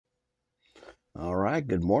All right,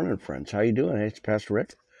 good morning, friends. How you doing? Hey, it's Pastor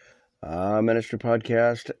Rick, Ministry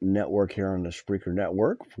Podcast Network here on the Spreaker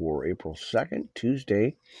Network for April 2nd,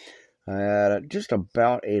 Tuesday, at just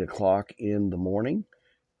about 8 o'clock in the morning.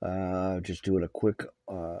 Just doing a quick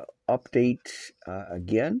update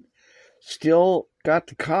again. Still got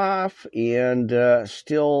the cough and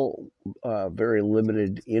still very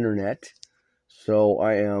limited internet. So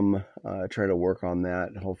I am trying to work on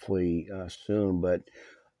that hopefully soon, but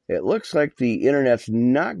it looks like the internet's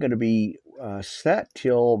not going to be set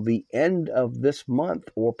till the end of this month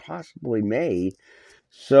or possibly May.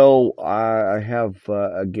 So I have,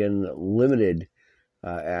 again, limited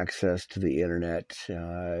access to the internet.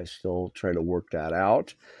 Still trying to work that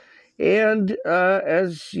out. And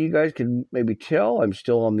as you guys can maybe tell, I'm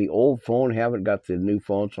still on the old phone, haven't got the new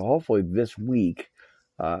phone. So hopefully this week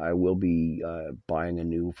I will be buying a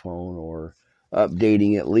new phone or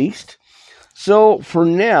updating at least. So for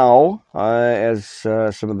now, as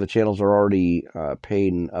some of the channels are already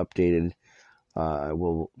paid and updated, I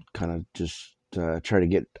will kind of just try to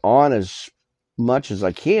get on as much as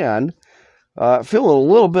I can. Feeling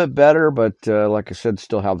a little bit better, but like I said,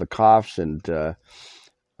 still have the coughs and, trying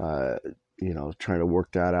to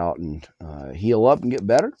work that out and heal up and get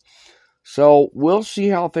better. So we'll see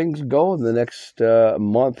how things go in the next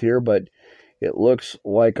month here, but it looks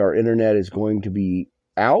like our internet is going to be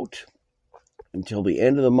out until the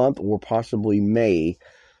end of the month or possibly May.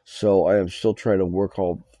 So I am still trying to work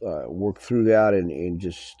through that and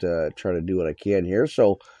just try to do what I can here.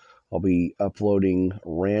 So I'll be uploading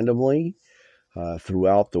randomly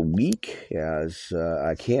throughout the week as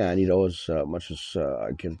I can, as much as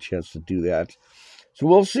I get a chance to do that. So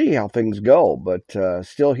we'll see how things go, but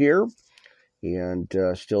still here and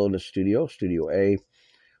still in the Studio A.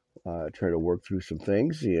 Try to work through some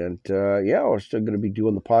things, and we're still going to be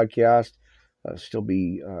doing the podcast. Still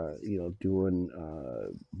be, doing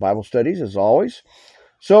Bible studies as always.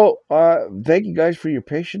 So thank you guys for your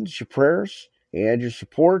patience, your prayers, and your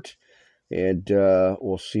support. And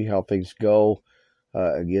we'll see how things go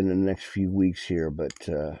again in the next few weeks here. But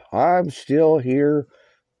I'm still here,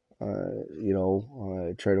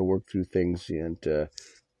 try to work through things and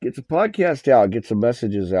get the podcast out, get some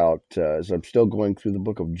messages out as I'm still going through the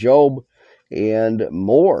book of Job and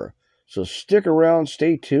more. So stick around,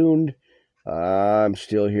 stay tuned. I'm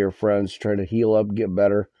still here, friends, trying to heal up, get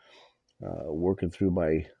better, working through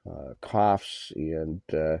my coughs and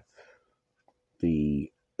the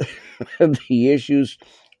the issues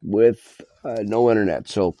with no internet.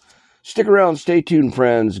 So stick around, stay tuned,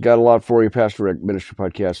 friends. Got a lot for you. Pastor Rick, Ministry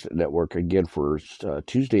Podcast Network, again for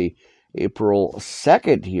Tuesday, April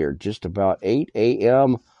 2nd here, just about 8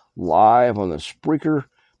 a.m. live on the Spreaker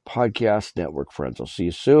Podcast Network, friends. I'll see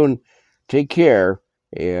you soon. Take care.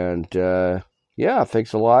 And,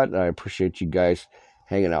 thanks a lot. I appreciate you guys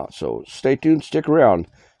hanging out. So stay tuned, stick around.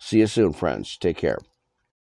 See you soon, friends. Take care.